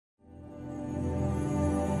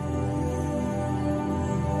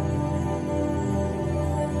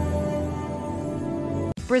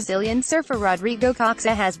Brazilian surfer Rodrigo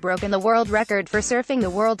Koxa has broken the world record for surfing the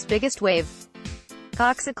world's biggest wave.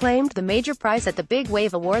 Koxa claimed the major prize at the Big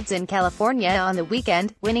Wave Awards in California on the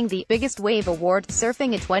weekend, winning the Biggest Wave Award,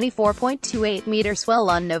 surfing a 24.28-meter swell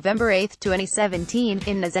on November 8, 2017,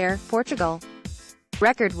 in Nazare, Portugal. The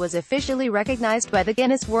record was officially recognized by the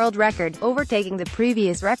Guinness World Record, overtaking the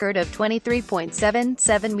previous record of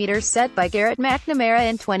 23.77 meters set by Garrett McNamara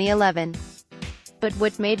in 2011. But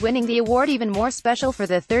what made winning the award even more special for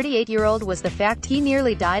the 38-year-old was the fact he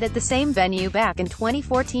nearly died at the same venue back in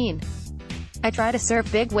 2014. "I try to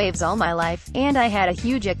surf big waves all my life, and I had a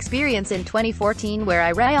huge experience in 2014 where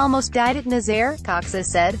I almost died at Nazare," Koxa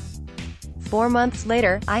said. 4 months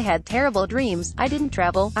later, "I had terrible dreams, I didn't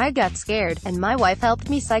travel, I got scared, and my wife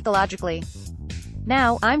helped me psychologically.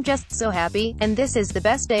 Now, I'm just so happy, and this is the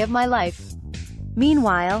best day of my life."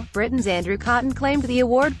 Meanwhile, Britain's Andrew Cotton claimed the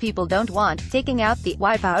award people don't want, taking out the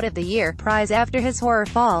 "Wipeout of the Year" prize after his horror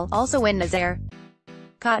fall, also in Nazare.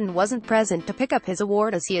 Cotton wasn't present to pick up his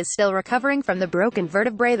award as he is still recovering from the broken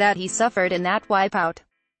vertebrae that he suffered in that wipeout.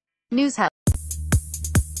 News